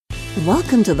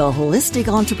Welcome to The Holistic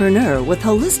Entrepreneur with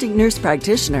holistic nurse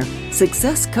practitioner,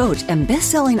 success coach, and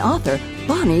best-selling author,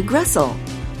 Bonnie Gressel.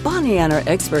 Bonnie and her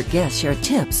expert guests share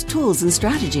tips, tools, and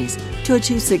strategies to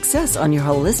achieve success on your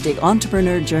holistic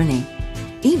entrepreneur journey.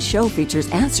 Each show features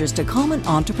answers to common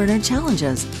entrepreneur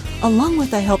challenges, along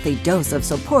with a healthy dose of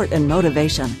support and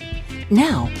motivation.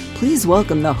 Now, please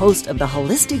welcome the host of The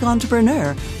Holistic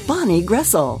Entrepreneur, Bonnie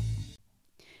Gressel.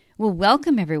 Well,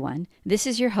 welcome everyone. This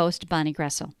is your host, Bonnie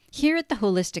Gressel, here at The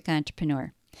Holistic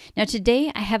Entrepreneur. Now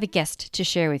today I have a guest to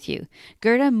share with you.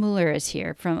 Gerda Muller is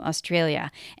here from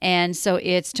Australia, and so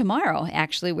it's tomorrow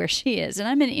actually where she is, and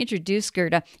I'm going to introduce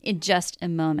Gerda in just a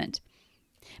moment.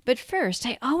 But first,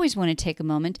 I always want to take a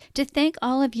moment to thank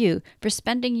all of you for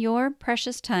spending your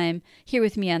precious time here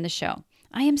with me on the show.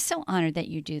 I am so honored that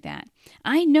you do that.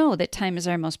 I know that time is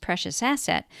our most precious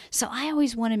asset, so I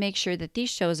always want to make sure that these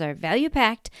shows are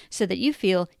value-packed so that you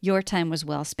feel your time was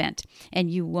well spent,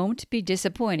 and you won't be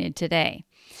disappointed today.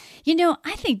 You know,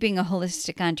 I think being a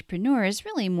holistic entrepreneur is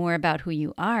really more about who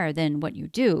you are than what you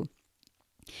do.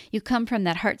 You come from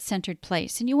that heart-centered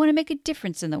place, and you want to make a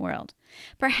difference in the world.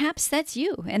 Perhaps that's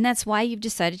you, and that's why you've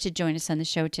decided to join us on the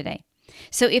show today.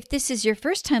 So if this is your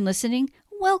first time listening,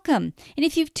 welcome. And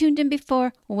if you've tuned in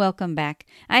before, welcome back.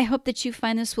 I hope that you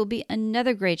find this will be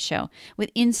another great show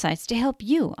with insights to help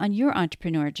you on your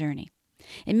entrepreneur journey.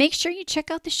 And make sure you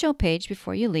check out the show page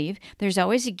before you leave. There's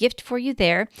always a gift for you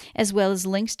there, as well as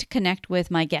links to connect with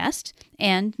my guest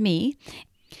and me.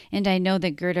 And I know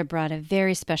that Gerda brought a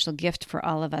very special gift for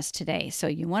all of us today, so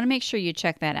you want to make sure you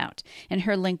check that out. And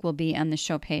her link will be on the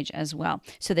show page as well,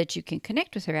 so that you can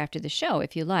connect with her after the show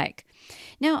if you like.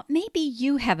 Now, maybe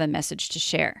you have a message to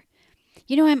share.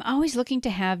 You know, I'm always looking to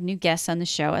have new guests on the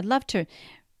show. I'd love to,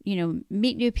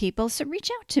 meet new people, so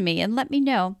reach out to me and let me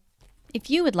know if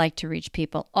you would like to reach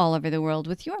people all over the world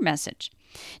with your message.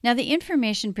 Now, the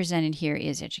information presented here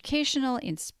is educational,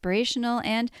 inspirational,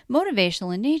 and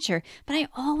motivational in nature, but I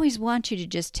always want you to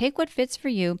just take what fits for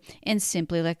you and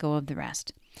simply let go of the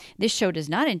rest. This show does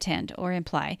not intend or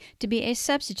imply to be a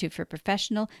substitute for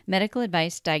professional medical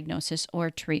advice, diagnosis, or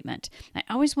treatment. I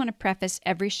always want to preface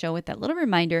every show with that little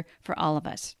reminder for all of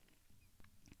us.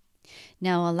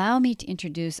 Now, allow me to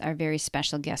introduce our very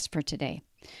special guest for today.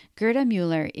 Gerda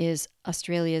Muller is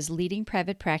Australia's leading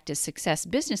private practice success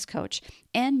business coach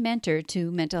and mentor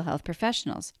to mental health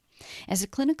professionals. As a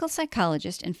clinical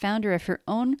psychologist and founder of her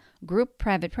own group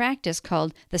private practice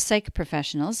called The Psych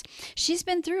Professionals, she's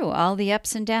been through all the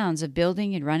ups and downs of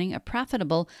building and running a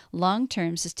profitable,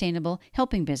 long-term, sustainable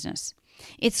helping business.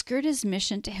 It's Gerda's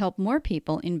mission to help more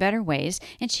people in better ways,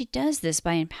 and she does this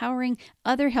by empowering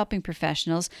other helping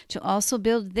professionals to also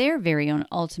build their very own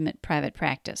ultimate private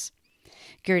practice.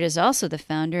 Gerda is also the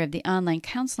founder of the online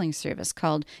counseling service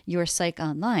called Your Psych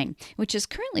Online, which is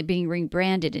currently being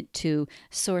rebranded to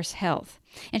Source Health.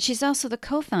 And she's also the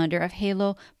co-founder of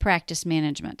Halo Practice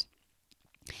Management.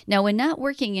 Now, when not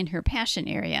working in her passion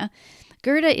area,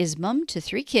 Gerda is mom to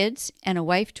 3 kids and a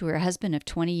wife to her husband of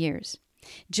 20 years.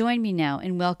 Join me now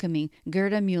in welcoming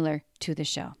Gerda Muller to the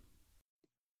show.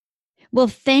 Well,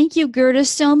 thank you, Gerda,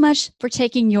 so much for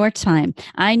taking your time.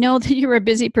 I know that you're a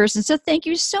busy person, so thank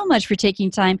you so much for taking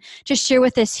time to share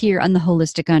with us here on The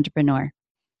Holistic Entrepreneur.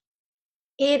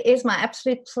 It is my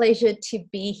absolute pleasure to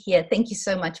be here. Thank you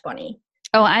so much, Bonnie.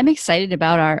 Oh, I'm excited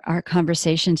about our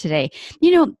conversation today.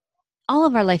 You know, all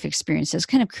of our life experiences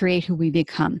kind of create who we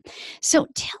become. So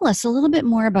tell us a little bit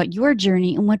more about your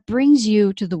journey and what brings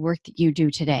you to the work that you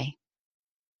do today.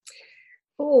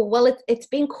 Oh, well, it's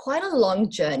been quite a long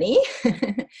journey,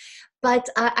 but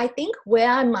I think where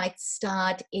I might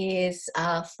start is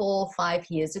 4 or 5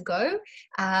 years ago.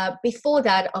 Before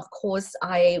that, of course,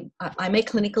 I'm a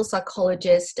clinical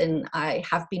psychologist, and I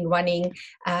have been running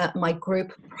my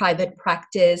group private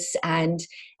practice, and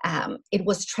it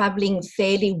was traveling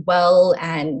fairly well,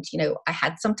 and I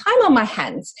had some time on my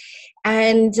hands.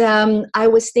 And I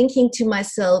was thinking to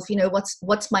myself,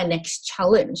 what's my next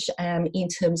challenge in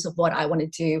terms of what I want to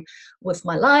do with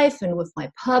my life and with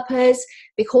my purpose,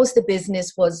 because the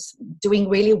business was doing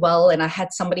really well and I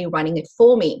had somebody running it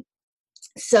for me.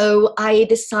 So I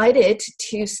decided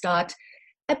to start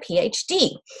a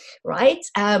PhD, right?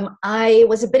 I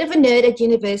was a bit of a nerd at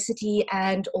university,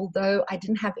 and although I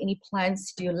didn't have any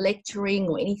plans to do lecturing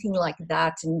or anything like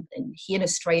that, and here in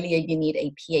Australia you need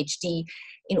a PhD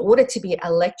in order to be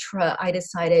a lecturer, I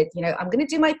decided, I'm going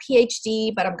to do my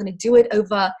PhD, but I'm going to do it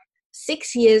over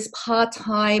 6 years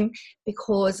part-time,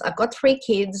 because I've got 3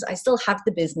 kids. I still have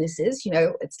the businesses,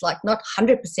 it's like not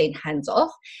 100%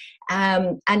 hands-off.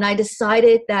 And I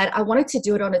decided that I wanted to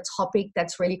do it on a topic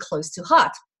that's really close to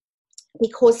heart,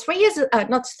 because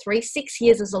 6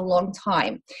 years is a long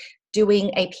time.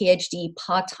 doing a PhD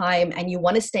part-time and you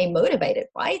want to stay motivated,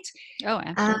 right? Oh,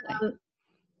 absolutely.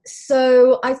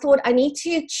 So I thought I need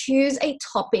to choose a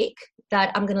topic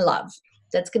that I'm going to love,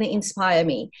 that's going to inspire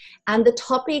me. And the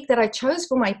topic that I chose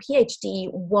for my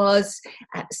PhD was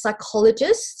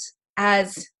psychologists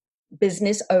as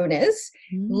business owners,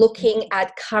 looking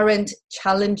at current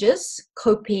challenges,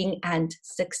 coping, and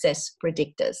success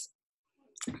predictors.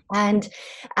 And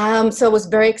so I was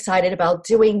very excited about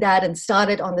doing that and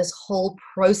started on this whole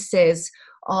process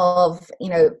of,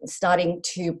 starting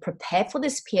to prepare for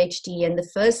this PhD. And the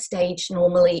first stage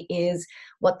normally is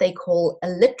what they call a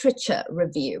literature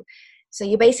review. So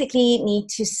you basically need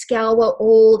to scour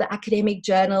all the academic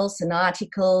journals and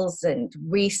articles and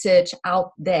research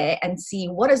out there and see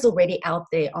what is already out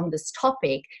there on this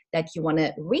topic that you want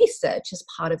to research as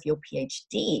part of your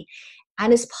PhD.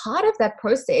 And as part of that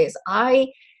process, I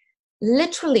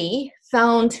literally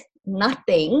found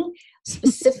nothing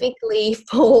specifically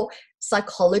for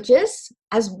psychologists,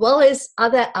 as well as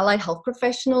other allied health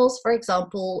professionals, for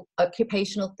example,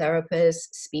 occupational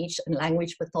therapists, speech and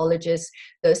language pathologists,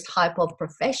 those type of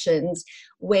professions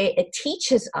where it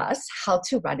teaches us how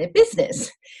to run a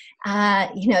business.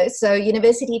 So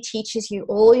university teaches you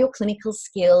all your clinical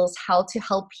skills, how to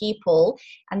help people,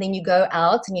 and then you go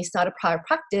out and you start a private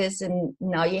practice and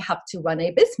now you have to run a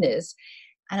business.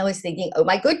 And I was thinking, oh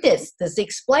my goodness, this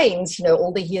explains,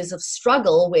 all the years of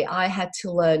struggle where I had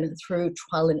to learn through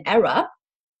trial and error.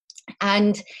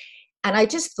 And I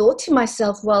just thought to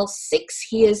myself, well,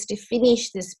 6 years to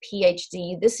finish this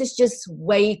PhD, this is just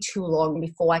way too long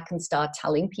before I can start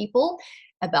telling people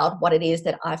about what it is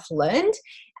that I've learned.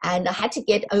 And I had to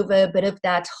get over a bit of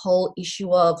that whole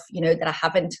issue of, that I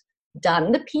haven't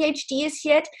done the PhD as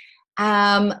yet.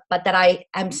 But that I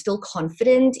am still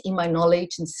confident in my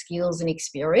knowledge and skills and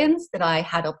experience that I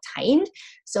had obtained.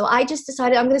 So I just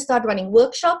decided I'm going to start running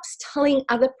workshops, telling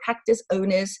other practice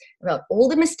owners about all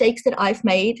the mistakes that I've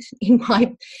made in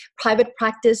my private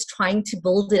practice, trying to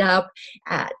build it up,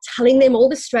 telling them all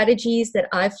the strategies that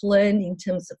I've learned in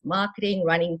terms of marketing,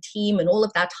 running team, and all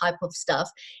of that type of stuff.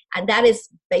 And that is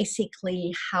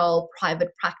basically how private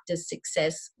practice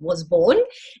success was born.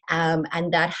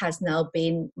 And that has now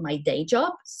been my day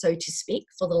job, so to speak,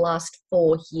 for the last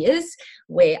 4 years,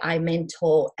 where I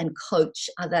mentor and coach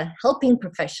other helping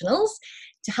professionals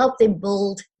to help them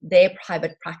build their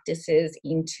private practices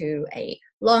into a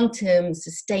long-term,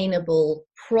 sustainable,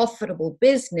 profitable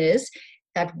business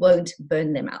that won't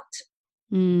burn them out.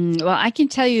 Well, I can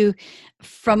tell you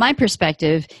from my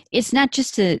perspective, it's not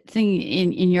just a thing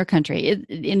in your country.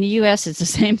 In the U.S., it's the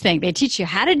same thing. They teach you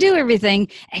how to do everything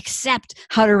except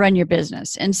how to run your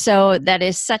business. And so that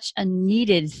is such a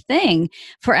needed thing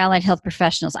for allied health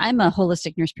professionals. I'm a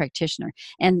holistic nurse practitioner,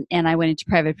 and I went into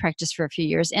private practice for a few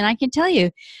years. And I can tell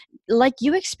you, like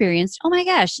you experienced, oh my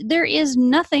gosh, there is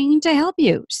nothing to help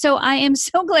you. So I am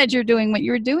so glad you're doing what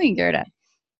you're doing, Gerda.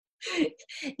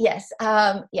 Yes.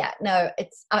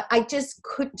 I just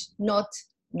could not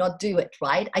do it,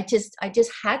 right? I just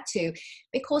had to,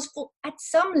 because at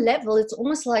some level, it's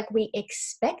almost like we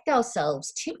expect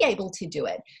ourselves to be able to do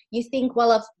it. You think,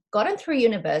 well, I've gotten through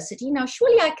university, now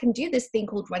surely I can do this thing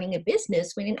called running a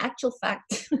business, when in actual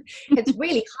fact, it's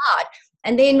really hard.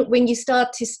 And then when you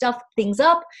start to stuff things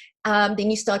up,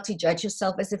 then you start to judge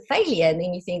yourself as a failure. And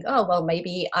then you think, oh, well,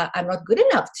 maybe I'm not good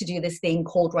enough to do this thing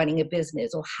called running a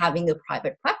business or having a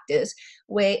private practice,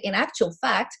 where in actual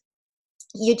fact,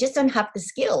 you just don't have the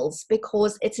skills,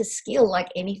 because it's a skill like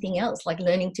anything else, like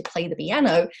learning to play the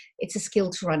piano. It's a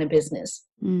skill to run a business.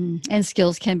 And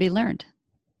skills can be learned.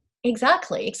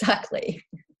 Exactly.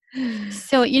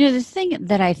 So, the thing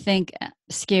that I think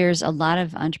scares a lot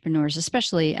of entrepreneurs,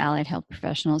 especially allied health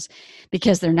professionals,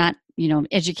 because they're not,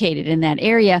 educated in that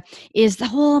area, is the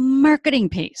whole marketing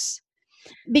piece.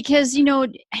 Because,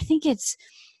 I think it's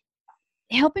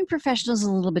helping professionals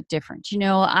a little bit different.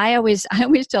 I always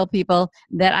tell people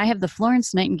that I have the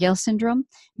Florence Nightingale syndrome,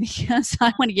 because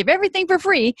I want to give everything for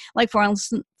free, like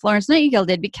Florence Nightingale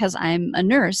did, because I'm a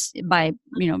nurse by,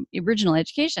 original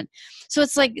education. So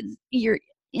it's like you're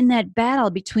in that battle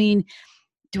between,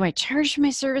 do I charge for my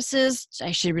services?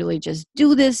 I should really just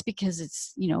do this because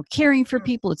it's, caring for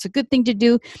people. It's a good thing to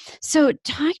do. So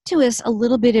talk to us a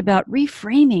little bit about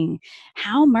reframing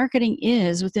how marketing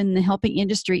is within the helping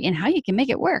industry and how you can make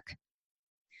it work.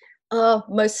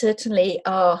 Most certainly.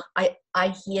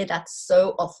 I hear that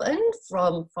so often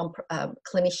from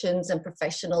clinicians and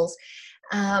professionals.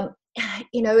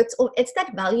 It's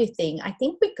that value thing. I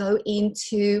think we go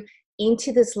into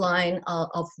into this line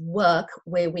of work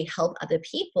where we help other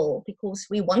people because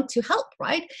we want to help,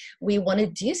 right? We want to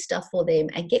do stuff for them,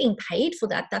 and getting paid for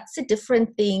that, that's a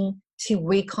different thing to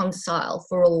reconcile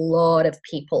for a lot of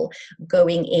people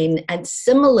going in. And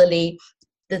similarly,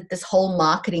 this whole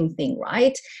marketing thing,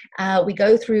 right? We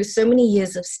go through so many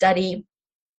years of study.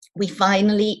 We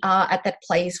finally are at that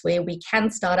place where we can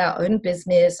start our own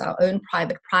business, our own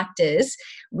private practice.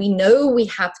 We know we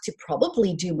have to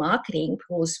probably do marketing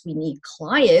because we need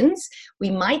clients. We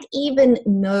might even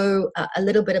know a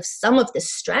little bit of some of the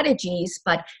strategies,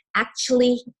 but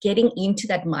actually getting into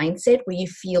that mindset where you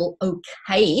feel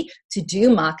okay to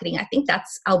do marketing, I think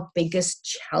that's our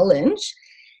biggest challenge.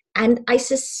 And I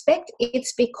suspect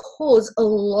it's because a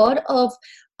lot of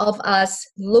us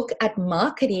look at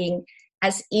marketing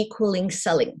as equaling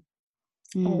selling.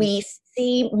 We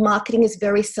see marketing is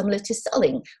very similar to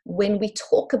selling when we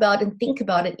talk about and think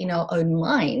about it in our own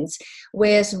minds,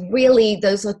 whereas really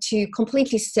those are two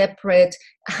completely separate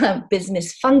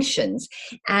business functions.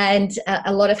 And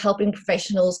a lot of helping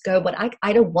professionals go, but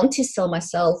I don't want to sell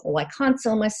myself, or I can't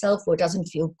sell myself, or it doesn't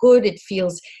feel good, it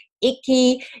feels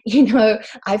icky.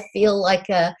 I feel like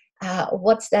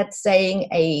what's that saying?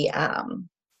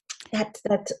 In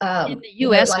the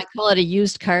U.S., we call it a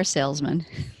used car salesman.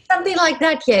 Something like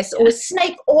that, yes, or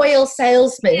snake oil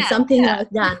salesman, something yeah. like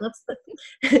that.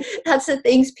 That's the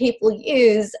things people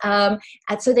use, and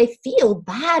so they feel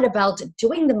bad about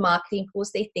doing the marketing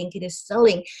because they think it is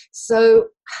selling. So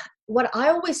what I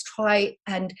always try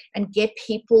and get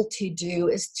people to do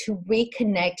is to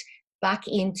reconnect back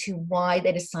into why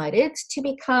they decided to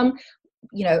become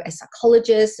a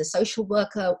psychologist, a social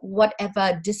worker,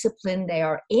 whatever discipline they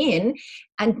are in.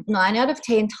 And 9 out of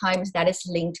 10 times that is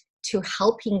linked to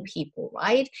helping people,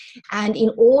 right? And in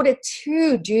order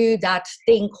to do that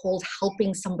thing called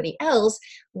helping somebody else,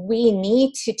 we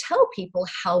need to tell people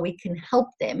how we can help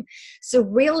them. So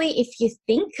really, if you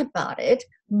think about it,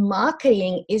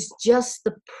 marketing is just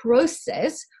the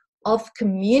process of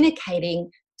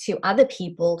communicating to other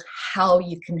people how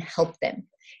you can help them.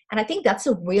 And I think that's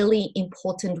a really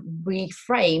important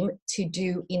reframe to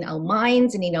do in our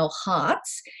minds and in our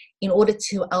hearts in order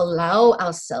to allow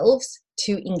ourselves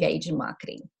to engage in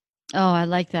marketing. Oh, I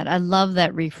like that. I love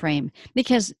that reframe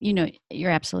because,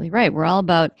 you're absolutely right. We're all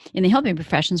about, in the helping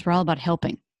professions, we're all about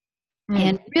helping.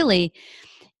 And really,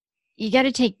 you got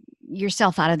to take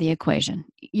yourself out of the equation.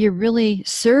 You're really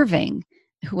serving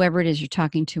whoever it is you're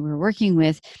talking to or working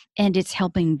with, and it's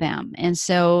helping them. And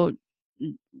so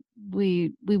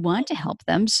we want to help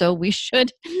them, so we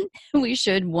should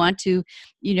want to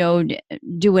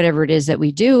do whatever it is that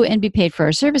we do and be paid for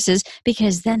our services,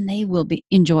 because then they will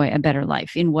enjoy a better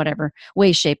life in whatever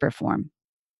way, shape, or form.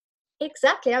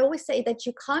 Exactly. I always say that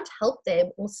you can't help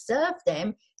them or serve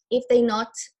them if they're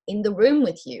not in the room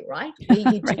with you, right? Where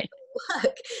you do Right.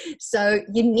 work. So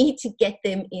you need to get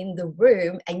them in the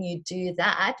room, and you do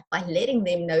that by letting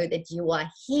them know that you are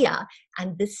here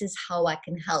and this is how I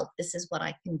can help. This is what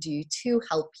I can do to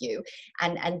help you.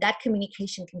 And that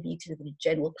communication can be to the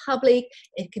general public.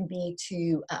 It can be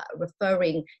to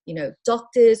referring,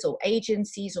 doctors or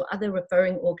agencies or other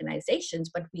referring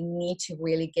organizations, but we need to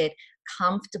really get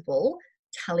comfortable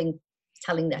telling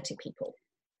that to people.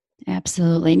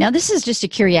 Absolutely. Now, this is just a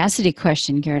curiosity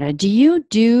question, Gerda. Do you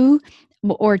do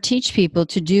or teach people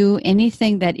to do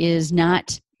anything that is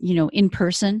not, in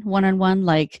person, one-on-one?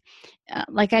 Like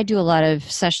I do a lot of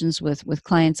sessions with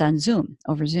clients on Zoom,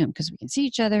 over Zoom, because we can see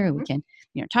each other and we can,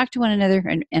 talk to one another,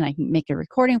 and I can make a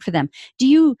recording for them. Do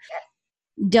you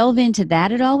delve into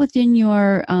that at all within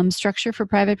your structure for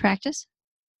private practice?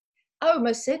 Oh,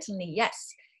 most certainly.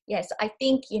 Yes. Yes, I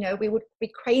think, we would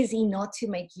be crazy not to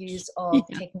make use of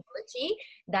technology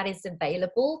that is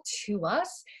available to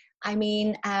us. I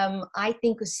mean, I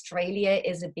think Australia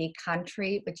is a big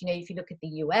country, but, if you look at the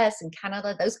US and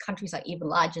Canada, those countries are even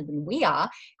larger than we are.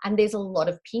 And there's a lot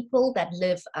of people that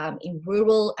live in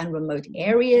rural and remote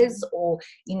areas, or,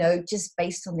 just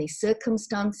based on their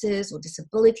circumstances or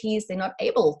disabilities, they're not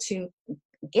able to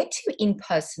get to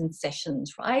in-person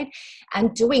sessions, right?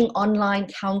 And doing online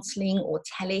counseling or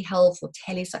telehealth or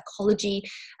telepsychology,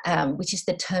 which is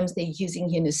the terms they're using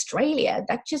here in Australia,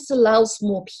 that just allows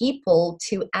more people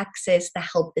to access the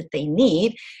help that they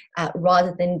need,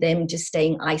 rather than them just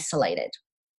staying isolated.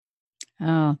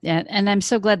 Oh, yeah. And I'm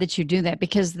so glad that you do that,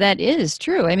 because that is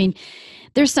true. I mean,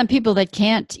 there's some people that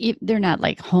can't, they're not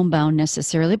like homebound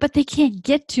necessarily, but they can't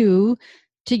get to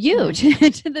you,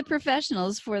 to the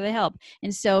professionals for the help.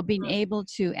 And so being able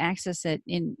to access it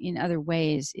in other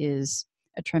ways is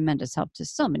a tremendous help to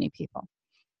so many people.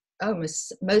 Oh,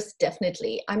 most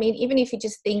definitely. I mean, even if you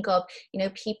just think of,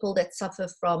 people that suffer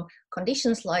from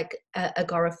conditions like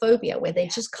agoraphobia, where they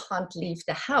just can't leave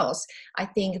the house, I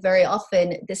think very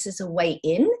often this is a way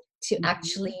in to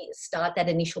actually start that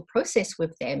initial process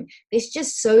with them. There's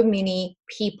just so many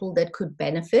people that could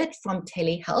benefit from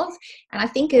telehealth. And I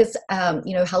think as,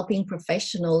 helping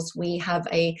professionals, we have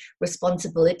a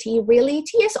responsibility really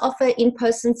to, yes, offer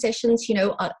in-person sessions.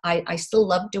 I still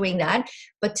love doing that,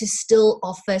 but to still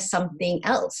offer something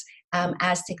else.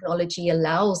 As technology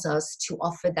allows us to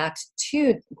offer that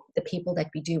to the people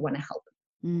that we do want to help.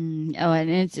 Oh, and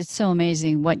it's so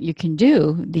amazing what you can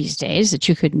do these days that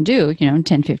you couldn't do, 10,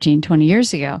 15, 20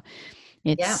 years ago.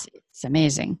 Yeah. It's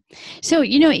amazing. So,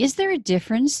 is there a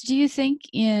difference, do you think,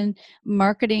 in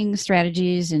marketing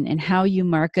strategies and how you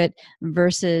market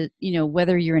versus,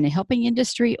 whether you're in a helping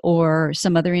industry or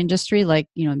some other industry, like,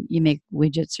 you make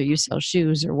widgets or you sell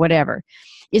shoes or whatever?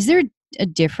 Is there a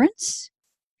difference?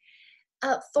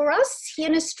 For us here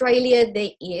in Australia, there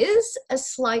is a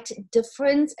slight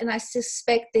difference, and I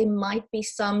suspect there might be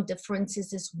some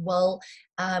differences as well,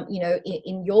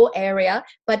 in your area,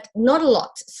 but not a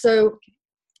lot. So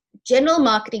general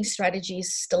marketing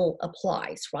strategies still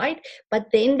applies, right? But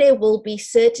then there will be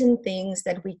certain things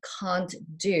that we can't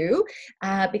do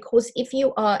because if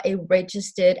you are a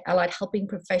registered allied helping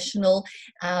professional,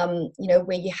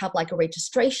 where you have like a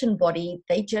registration body,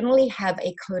 they generally have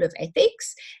a code of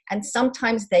ethics, and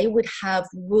sometimes they would have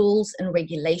rules and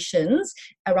regulations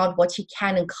around what you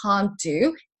can and can't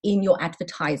do in your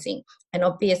advertising. And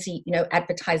obviously,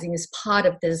 advertising is part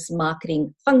of this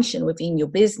marketing function within your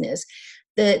business.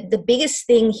 The biggest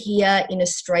thing here in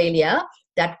Australia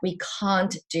that we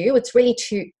can't do, it's really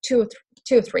two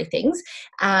or three things.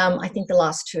 I think the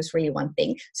last two is really one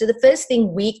thing. So the first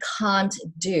thing we can't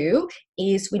do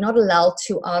is we're not allowed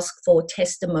to ask for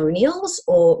testimonials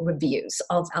or reviews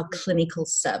of our clinical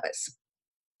service.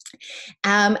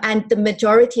 And the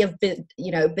majority of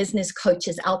business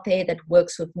coaches out there that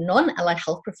works with non-allied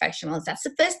health professionals, that's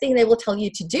the first thing they will tell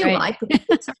you to do, right?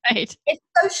 Right. It's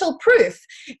social proof.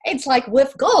 It's like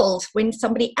with gold when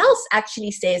somebody else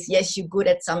actually says, yes, you're good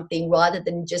at something, rather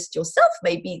than just yourself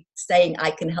maybe saying,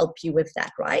 I can help you with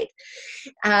that, right?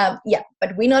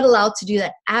 But we're not allowed to do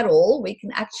that at all. We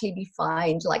can actually be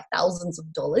fined like thousands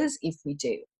of dollars if we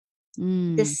do.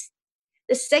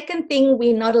 The second thing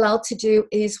we're not allowed to do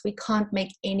is we can't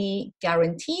make any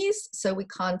guarantees. So we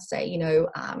can't say,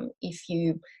 if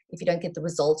you don't get the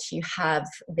results you have,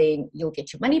 then you'll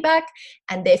get your money back.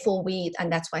 And therefore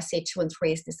and that's why I said 2 and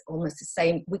 3 is this almost the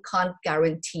same. We can't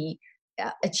guarantee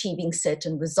achieving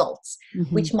certain results,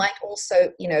 which might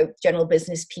also, general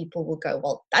business people will go,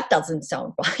 well, that doesn't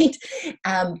sound right.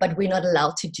 But we're not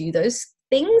allowed to do those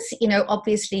things.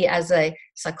 Obviously as a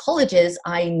psychologist,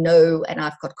 I know and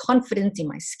I've got confidence in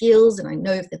my skills, and I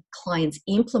know if the clients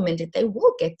implement it, they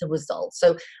will get the results.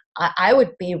 So I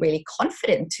would be really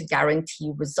confident to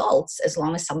guarantee results as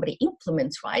long as somebody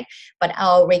implements, right? But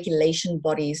our regulation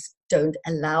bodies don't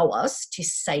allow us to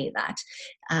say that.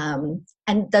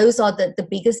 And those are the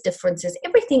biggest differences.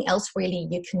 Everything else really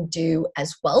you can do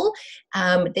as well.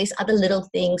 There's other little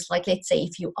things like, let's say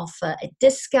if you offer a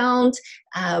discount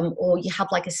or you have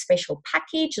like a special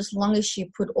package, as long as you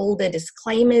put all the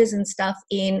disclaimers and stuff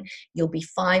in, you'll be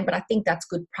fine. But I think that's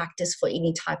good practice for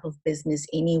any type of business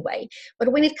anyway.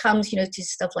 But when it comes, to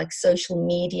stuff like social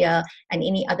media and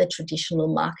any other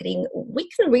traditional marketing, we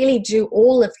can really do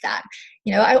all of that.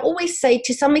 I always say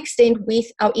to some extent with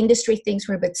our industry, things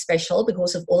were a bit special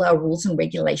because of all our rules and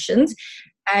regulations.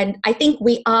 And I think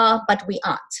we are, but we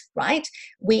aren't, right?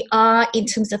 We are in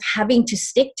terms of having to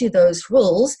stick to those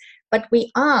rules, but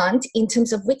we aren't in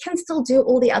terms of we can still do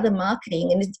all the other marketing.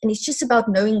 And it's just about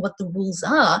knowing what the rules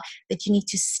are that you need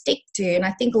to stick to. And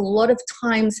I think a lot of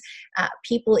times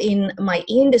people in my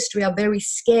industry are very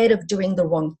scared of doing the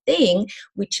wrong thing,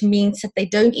 which means that they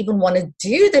don't even want to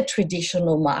do the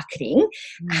traditional marketing,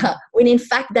 when in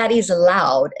fact that is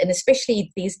allowed. And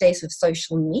especially these days with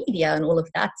social media and all of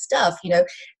that stuff,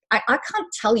 I can't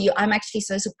tell you, I'm actually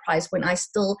so surprised when I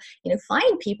still,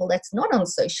 find people that's not on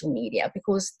social media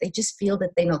because they just feel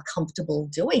that they're not comfortable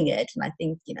doing it. And I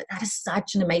think, that is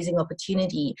such an amazing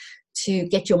opportunity to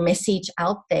get your message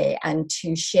out there and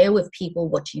to share with people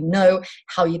what you know,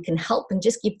 how you can help, and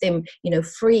just give them,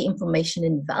 free information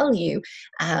and value.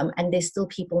 And there's still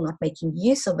people not making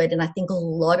use of it. And I think a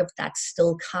lot of that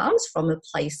still comes from a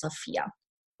place of fear.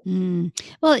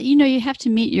 Well, you have to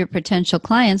meet your potential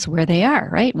clients where they are,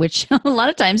 right? Which a lot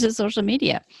of times is social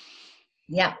media.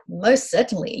 Yeah, most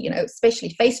certainly,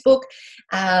 especially Facebook.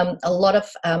 A lot of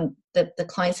the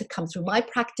clients that come through my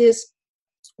practice,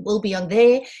 will be on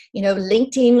there.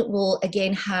 LinkedIn will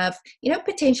again have,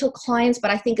 potential clients,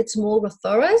 but I think it's more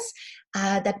referrers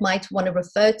that might want to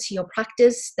refer to your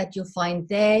practice that you'll find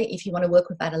there. If you want to work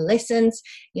with adolescents,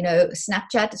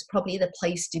 Snapchat is probably the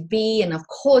place to be. And of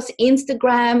course,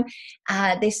 Instagram.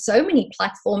 There's so many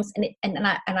platforms, and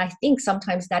I think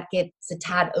sometimes that gets a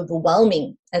tad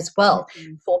overwhelming as well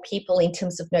for people in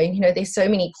terms of knowing, there's so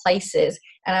many places.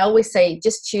 And I always say,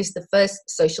 just choose the first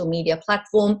social media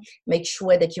platform, make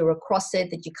sure that you're across it,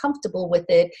 that you're comfortable with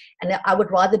it. And I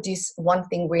would rather do one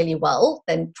thing really well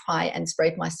than try and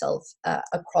spread myself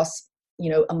across,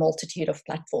 a multitude of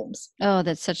platforms. Oh,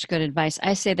 that's such good advice.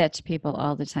 I say that to people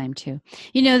all the time too.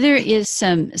 There is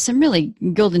some really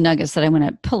golden nuggets that I want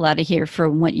to pull out of here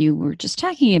from what you were just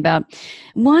talking about.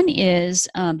 One is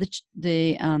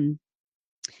the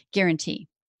guarantee.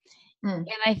 And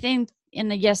I think,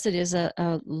 and yes, it is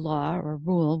a law or a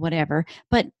rule, whatever,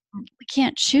 but we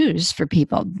can't choose for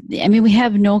people. I mean, we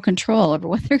have no control over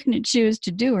what they're going to choose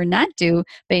to do or not do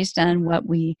based on what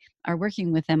we are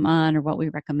working with them on or what we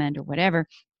recommend or whatever.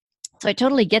 So I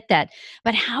totally get that.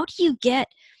 But how do you get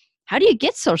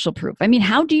social proof? I mean,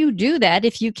 how do you do that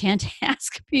if you can't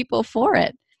ask people for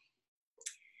it?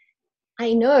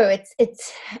 I know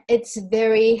it's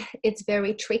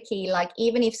very tricky. Like,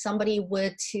 even if somebody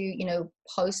were to,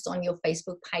 post on your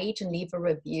Facebook page and leave a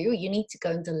review, you need to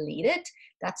go and delete it.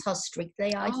 That's how strict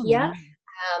they are here.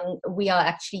 We are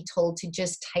actually told to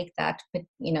just take that,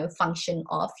 function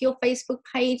off your Facebook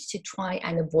page to try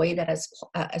and avoid that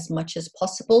as much as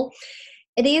possible.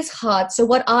 It is hard. So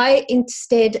what I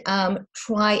instead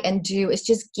try and do is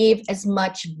just give as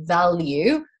much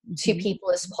value to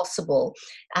people as possible.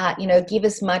 Give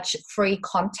as much free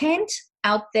content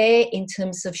out there in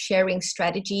terms of sharing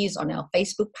strategies on our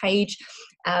Facebook page.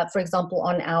 For example,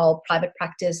 on our private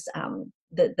practice,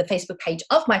 the Facebook page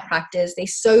of my practice,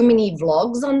 there's so many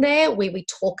vlogs on there where we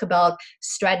talk about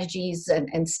strategies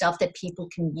and stuff that people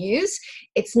can use.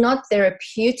 It's not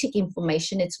therapeutic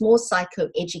information, it's more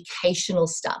psychoeducational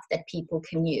stuff that people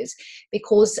can use.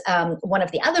 Because one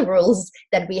of the other rules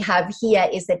that we have here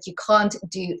is that you can't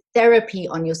do therapy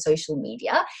on your social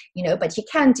media, but you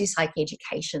can do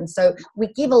psychoeducation. So we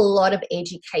give a lot of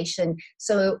education.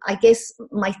 So I guess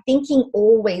my thinking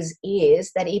always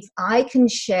is that if I can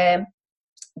share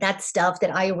that stuff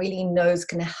that I really know is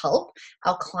going to help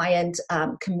our client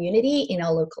community in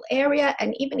our local area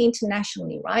and even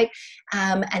internationally, right?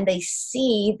 And they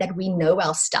see that we know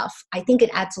our stuff. I think it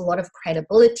adds a lot of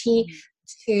credibility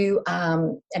to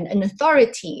an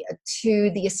authority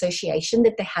to the association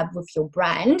that they have with your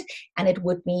brand. And it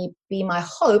would be my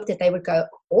hope that they would go,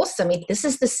 awesome, if this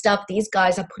is the stuff these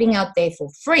guys are putting out there for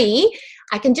free,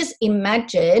 I can just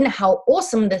imagine how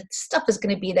awesome the stuff is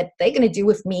going to be that they're going to do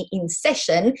with me in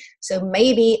session. So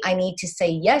maybe I need to say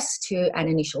yes to an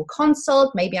initial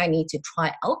consult. Maybe I need to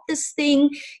try out this thing,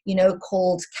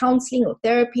 called counseling or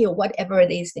therapy or whatever it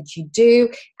is that you do,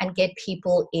 and get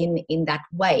people in that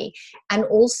way. And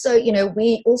also,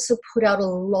 we also put out a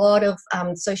lot of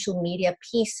social media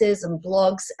pieces and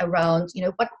blogs around,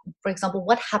 for example,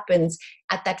 what happens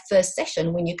at that first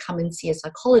session when you come and see a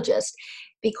psychologist,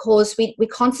 because we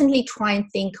constantly try and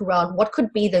think around what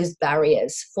could be those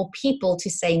barriers for people to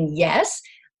saying, yes,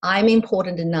 I'm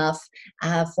important enough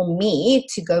for me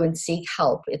to go and seek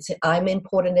help. I'm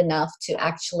important enough to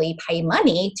actually pay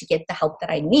money to get the help that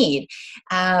I need.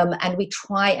 And we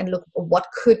try and look at what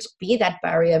could be that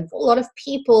barrier. And for a lot of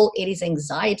people, it is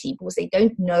anxiety because they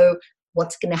don't know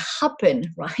what's going to happen,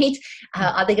 right?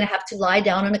 Are they going to have to lie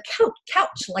down on a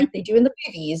couch like they do in the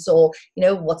movies? Or,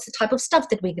 what's the type of stuff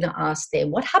that we're going to ask them?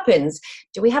 What happens?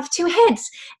 Do we have two heads?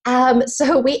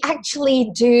 So we actually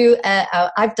do,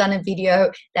 I've done a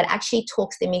video that actually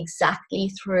talks them exactly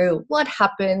through what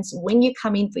happens when you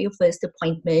come in for your first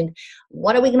appointment,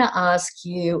 what are we going to ask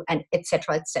you, and et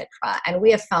cetera, et cetera. And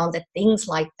we have found that things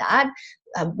like that,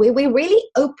 where we really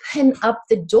open up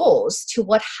the doors to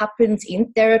what happens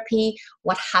in therapy,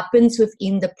 what happens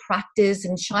within the practice,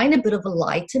 and shine a bit of a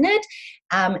light in it.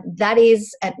 That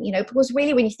is, because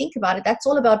really when you think about it, that's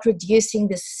all about reducing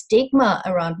the stigma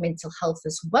around mental health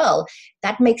as well.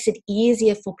 That makes it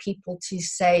easier for people to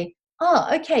say, oh,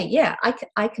 okay, yeah,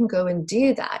 I can go and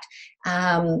do that.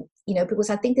 Because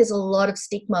I think there's a lot of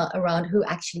stigma around who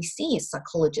actually sees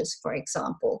psychologists, for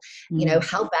example.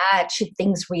 How bad should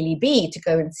things really be to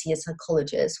go and see a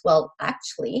psychologist? Well,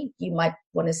 actually, you might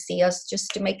want to see us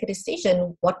just to make a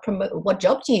decision. What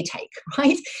job do you take,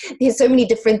 right? There's so many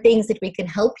different things that we can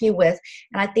help you with.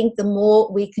 And I think the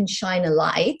more we can shine a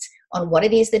light on what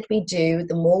it is that we do,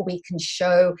 the more we can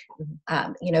show,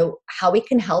 how we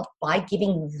can help by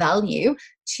giving value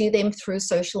to them through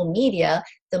social media,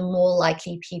 the more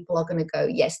likely people are going to go,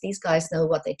 yes, these guys know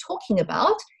what they're talking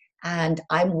about, and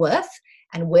I'm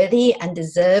worthy and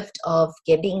deserved of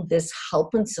getting this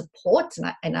help and support,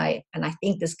 and I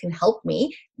think this can help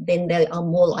me. Then they are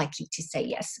more likely to say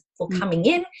yes for coming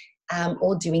in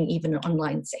or doing even an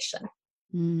online session.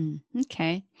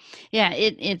 Okay. Yeah,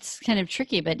 it's kind of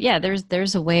tricky, but yeah,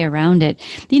 there's a way around it.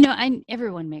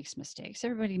 Everyone makes mistakes.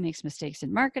 Everybody makes mistakes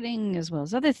in marketing as well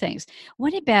as other things.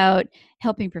 What about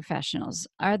helping professionals?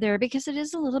 Because it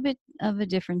is a little bit of a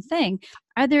different thing,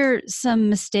 are there some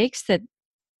mistakes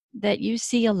that you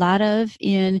see a lot of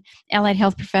in allied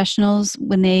health professionals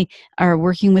when they are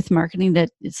working with marketing,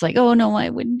 that it's like, oh no, I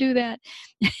wouldn't do that?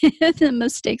 The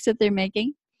mistakes that they're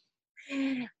making?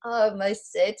 Oh,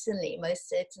 most certainly, most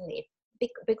certainly.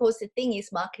 Because the thing is,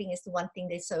 marketing is the one thing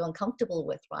they're so uncomfortable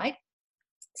with, right?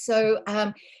 So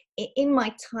in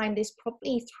my time, there's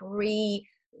probably three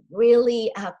really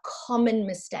common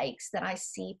mistakes that I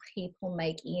see people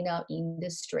make in our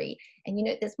industry. And,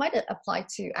 this might apply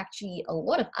to actually a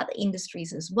lot of other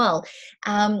industries as well.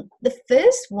 The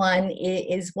first one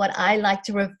is what I like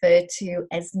to refer to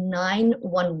as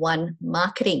 911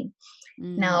 marketing.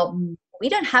 Now, we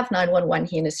don't have 911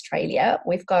 here in Australia.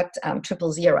 We've got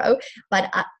 000,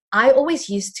 but I always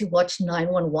used to watch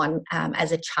 911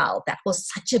 as a child. That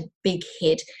was such a big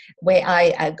hit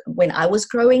where when I was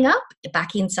growing up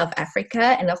back in South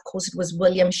Africa. And of course, it was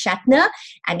William Shatner,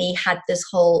 and he had this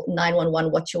whole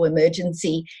 911 What's Your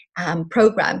Emergency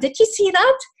program. Did you see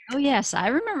that? Oh, yes. I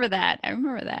remember that.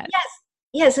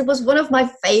 Yes, it was one of my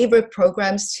favorite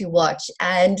programs to watch.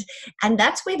 And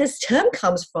that's where this term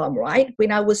comes from, right?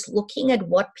 When I was looking at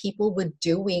what people were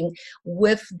doing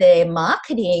with their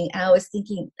marketing, I was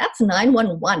thinking, that's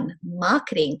 911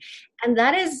 marketing. And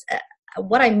that is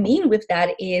what I mean with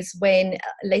that is when,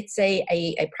 let's say,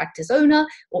 a practice owner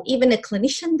or even a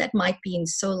clinician that might be in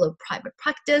solo private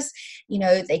practice,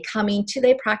 they come into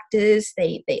their practice,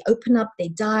 they open up their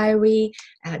diary.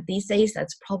 These days,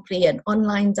 that's probably an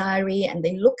online diary, and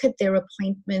they look at their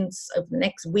appointments over the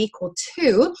next week or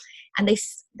two, and they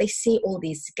see all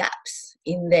these gaps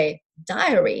in their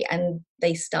diary, and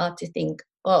they start to think,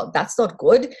 oh, that's not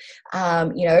good.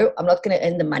 I'm not going to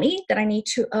earn the money that I need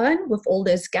to earn with all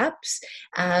those gaps.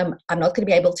 I'm not going to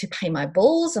be able to pay my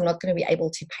bills. I'm not going to be able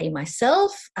to pay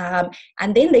myself.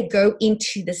 And then they go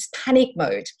into this panic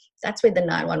mode. That's where the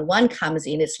 911 comes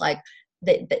in. It's like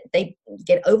they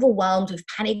get overwhelmed with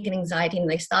panic and anxiety, and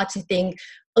they start to think,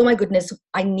 oh my goodness,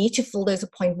 I need to fill those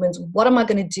appointments. What am I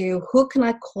going to do? Who can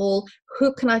I call?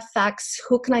 Who can I fax?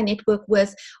 Who can I network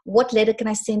with? What letter can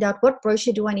I send out? What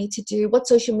brochure do I need to do? What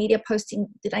social media posting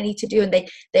did I need to do? And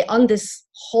they're on this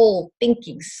whole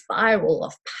thinking spiral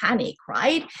of panic,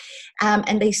 right?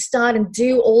 And they start and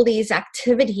do all these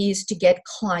activities to get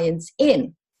clients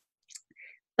in.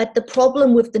 But the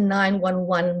problem with the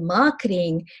 911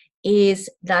 marketing is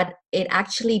that it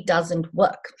actually doesn't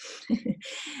work.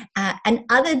 And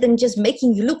other than just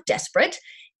making you look desperate,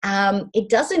 it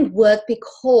doesn't work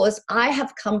because I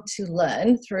have come to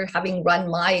learn through having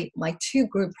run my two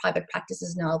group private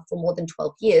practices now for more than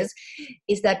 12 years,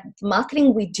 is that the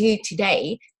marketing we do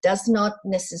today does not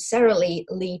necessarily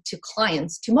lead to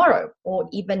clients tomorrow or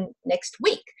even next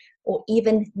week or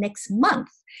even next month.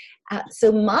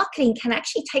 So marketing can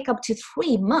actually take up to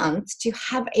 3 months to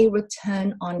have a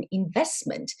return on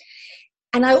investment.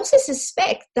 And I also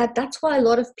suspect that that's why a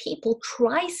lot of people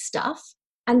try stuff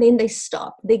and then they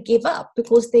stop, they give up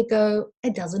because they go,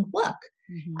 it doesn't work.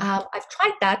 I've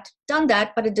tried that, done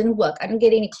that, but it didn't work. I don't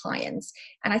get any clients.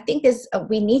 And I think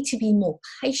we need to be more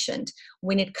patient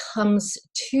when it comes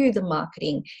to the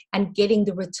marketing and getting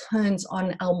the returns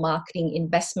on our marketing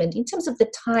investment in terms of the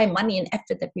time, money, and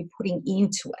effort that we're putting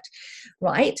into it,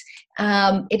 right?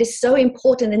 It is so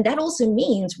important. And that also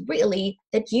means really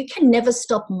that you can never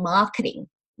stop marketing,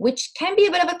 which can be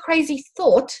a bit of a crazy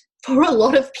thought for a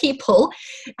lot of people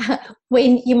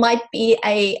when you might be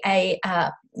a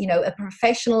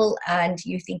professional and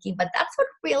you're thinking, but that's not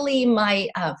really my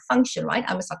function, right?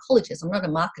 I'm a psychologist, I'm not a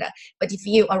marketer. But if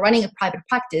you are running a private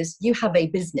practice, you have a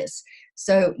business.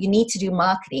 So you need to do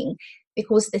marketing,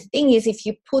 because the thing is, if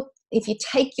you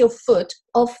take your foot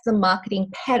off the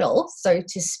marketing pedal, so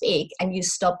to speak, and you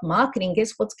stop marketing,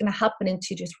 guess what's going to happen in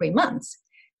 2 to 3 months?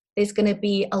 There's going to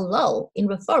be a lull in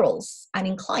referrals and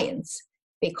in clients,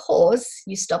 because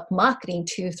you stopped marketing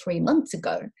 2-3 months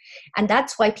ago. And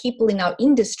that's why people in our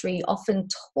industry often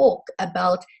talk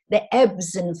about the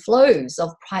ebbs and flows of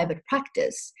private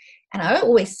practice. And I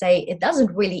always say it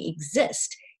doesn't really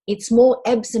exist. It's more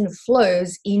ebbs and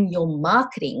flows in your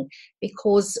marketing,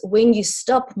 because when you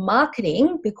stop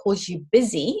marketing because you're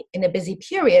busy in a busy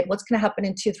period, what's going to happen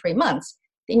in 2-3 months?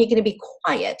 Then you're going to be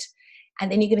quiet.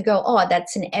 And then you're going to go, oh,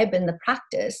 that's an ebb in the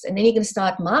practice. And then you're going to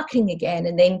start marketing again.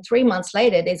 And then 3 months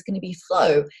later, there's going to be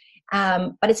flow.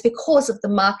 But it's because of the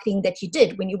marketing that you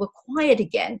did when you were quiet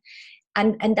again.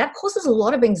 And that causes a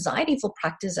lot of anxiety for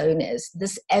practice owners,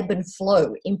 this ebb and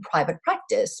flow in private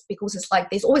practice, because it's like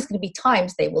there's always going to be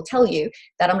times they will tell you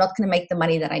that I'm not going to make the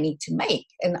money that I need to make.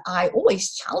 And I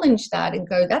always challenge that and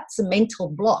go, that's a mental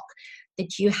block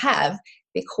that you have,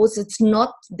 because it's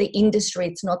not the industry,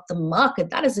 it's not the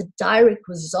market. That is a direct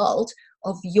result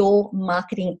of your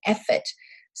marketing effort.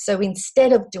 So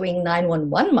instead of doing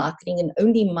 911 marketing and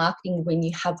only marketing when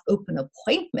you have open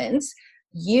appointments,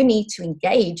 you need to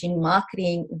engage in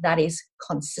marketing that is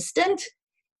consistent,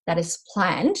 that is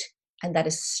planned, and that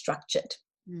is structured.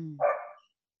 Mm.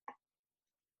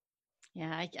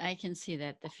 Yeah, I can see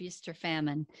that, the feast or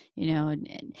famine, so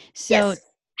Yes.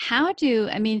 how do,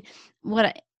 I mean,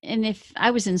 and if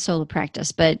I was in solo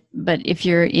practice, but if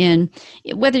you're in,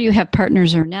 whether you have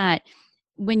partners or not,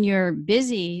 when you're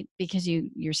busy because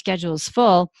your schedule is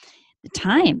full, the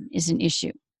time is an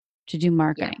issue to do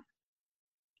marketing. Yeah.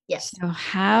 Yes. So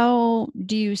how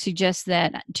do you suggest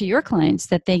that to your clients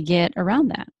that they get around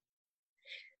that?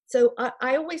 So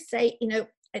I always say,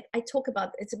 I talk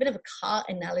about, it's a bit of a car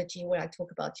analogy where I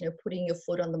talk about, putting your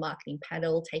foot on the marketing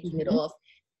pedal, taking it off.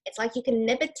 It's like you can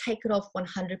never take it off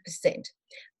 100%.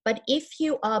 But if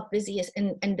you are busy,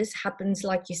 and this happens,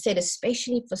 like you said,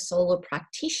 especially for solo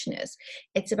practitioners,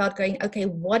 it's about going, okay,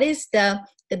 what is the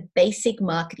basic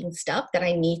marketing stuff that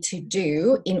I need to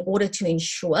do in order to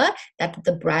ensure that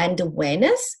the brand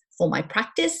awareness for my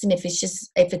practice, and if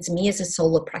it's me as a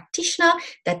solo practitioner,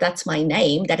 that's my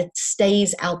name, that it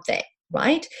stays out there,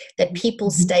 right? That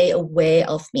people stay aware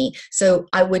of me. So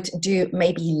I would do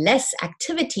maybe less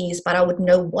activities, but I would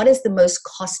know what is the most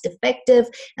cost effective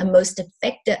and most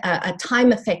effective,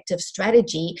 time effective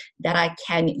strategy that I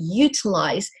can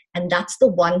utilize. And that's the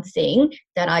one thing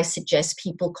that I suggest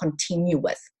people continue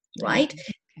with, right?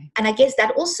 Okay. And I guess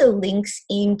that also links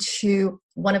into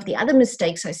one of the other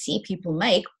mistakes I see people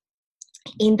make,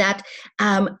 in that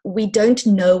we don't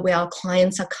know where our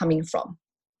clients are coming from.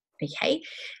 Okay,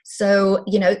 so,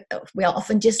 we are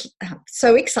often just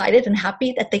so excited and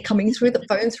happy that they're coming through, the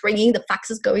phone's ringing, the fax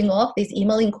is going off, these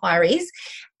email inquiries.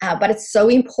 But it's so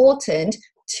important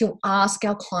to ask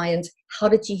our clients, how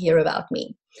did you hear about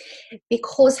me?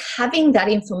 Because having that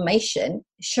information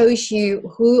shows you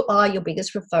who are your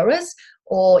biggest referrers,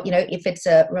 or, if it's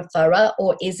a referrer,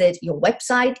 or is it your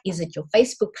website? Is it your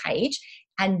Facebook page?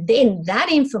 And then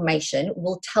that information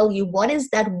will tell you what is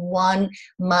that one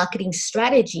marketing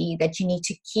strategy that you need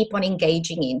to keep on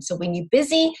engaging in. So when you're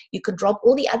busy, you could drop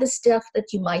all the other stuff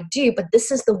that you might do, but this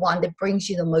is the one that brings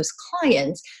you the most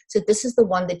clients. So this is the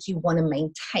one that you want to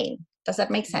maintain. Does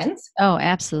that make sense? Oh,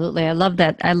 absolutely. I love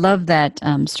that. I love that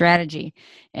strategy.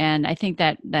 And I think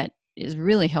that is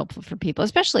really helpful for people,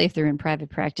 especially if they're in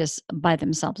private practice by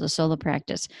themselves, a solo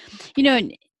practice.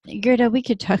 Gerda, we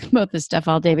could talk about this stuff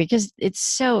all day because it's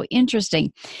so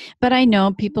interesting. But I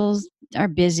know people are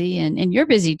busy, and you're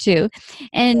busy too.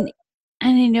 And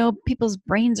I know people's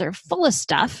brains are full of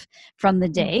stuff from the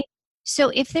day. So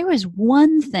if there was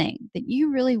one thing that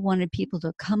you really wanted people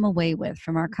to come away with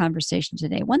from our conversation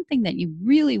today, one thing that you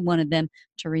really wanted them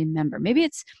to remember, maybe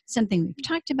it's something we've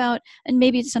talked about, and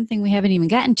maybe it's something we haven't even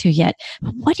gotten to yet.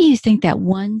 But what do you think that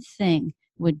one thing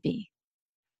would be?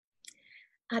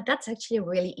 That's actually a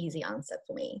really easy answer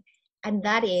for me. And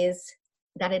that is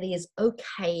that it is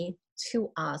okay to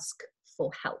ask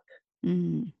for help.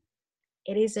 Mm.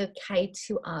 It is okay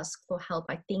to ask for help.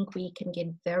 I think we can get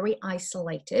very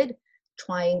isolated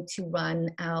trying to run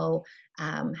our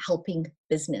helping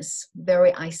business,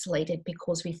 very isolated,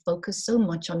 because we focus so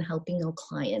much on helping our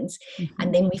clients.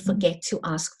 And then we forget to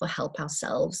ask for help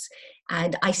ourselves.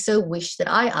 And I so wish that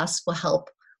I asked for help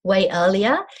way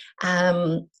earlier.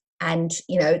 And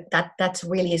that's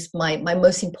really is my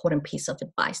most important piece of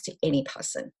advice to any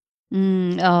person.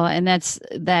 And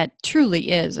that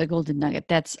truly is a golden nugget.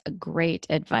 That's a great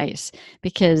advice,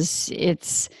 because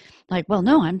it's like, well,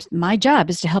 no, my job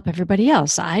is to help everybody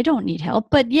else. I don't need help,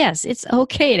 but yes, it's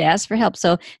okay to ask for help.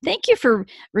 So thank you for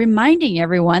reminding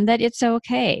everyone that it's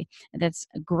okay. That's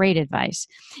great advice.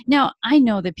 Now, I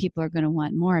know that people are going to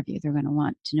want more of you. They're going to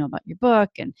want to know about your book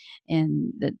and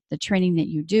the training that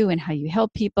you do and how you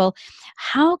help people.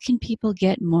 How can people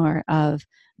get more of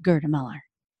Gerda Muller?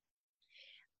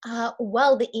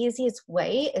 Well, the easiest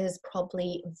way is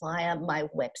probably via my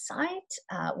website,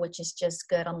 which is just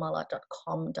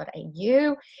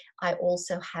gerdamuller.com.au. I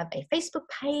also have a Facebook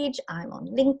page. I'm on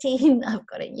LinkedIn. I've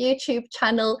got a YouTube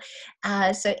channel.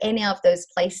 So any of those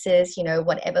places,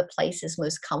 whatever place is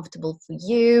most comfortable for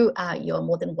you, you're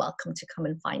more than welcome to come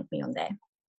and find me on there.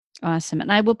 Awesome.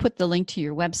 And I will put the link to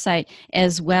your website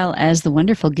as well as the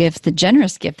wonderful gift, the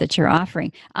generous gift that you're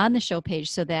offering on the show page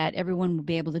so that everyone will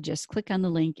be able to just click on the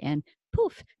link and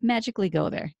poof, magically go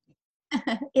there.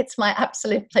 It's my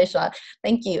absolute pleasure.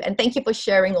 Thank you. And thank you for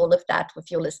sharing all of that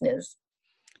with your listeners.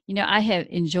 I have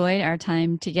enjoyed our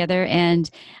time together, and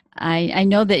I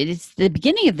know that it's the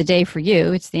beginning of the day for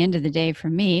you. It's the end of the day for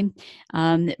me.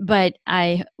 But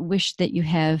I wish that you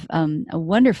have a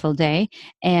wonderful day.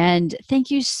 And thank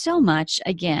you so much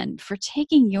again for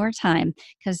taking your time,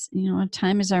 because,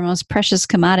 time is our most precious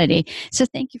commodity. So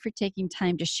thank you for taking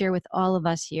time to share with all of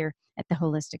us here at The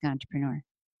Holistic Entrepreneur.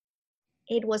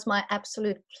 It was my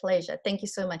absolute pleasure. Thank you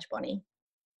so much, Bonnie.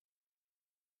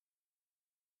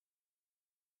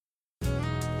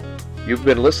 You've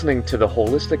been listening to The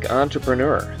Holistic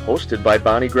Entrepreneur, hosted by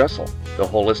Bonnie Gressel. The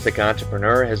Holistic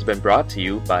Entrepreneur has been brought to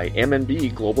you by M&B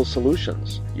Global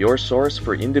Solutions, your source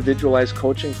for individualized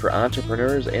coaching for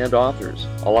entrepreneurs and authors,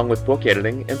 along with book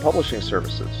editing and publishing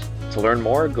services. To learn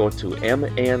more, go to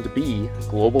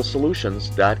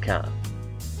mandbglobalsolutions.com.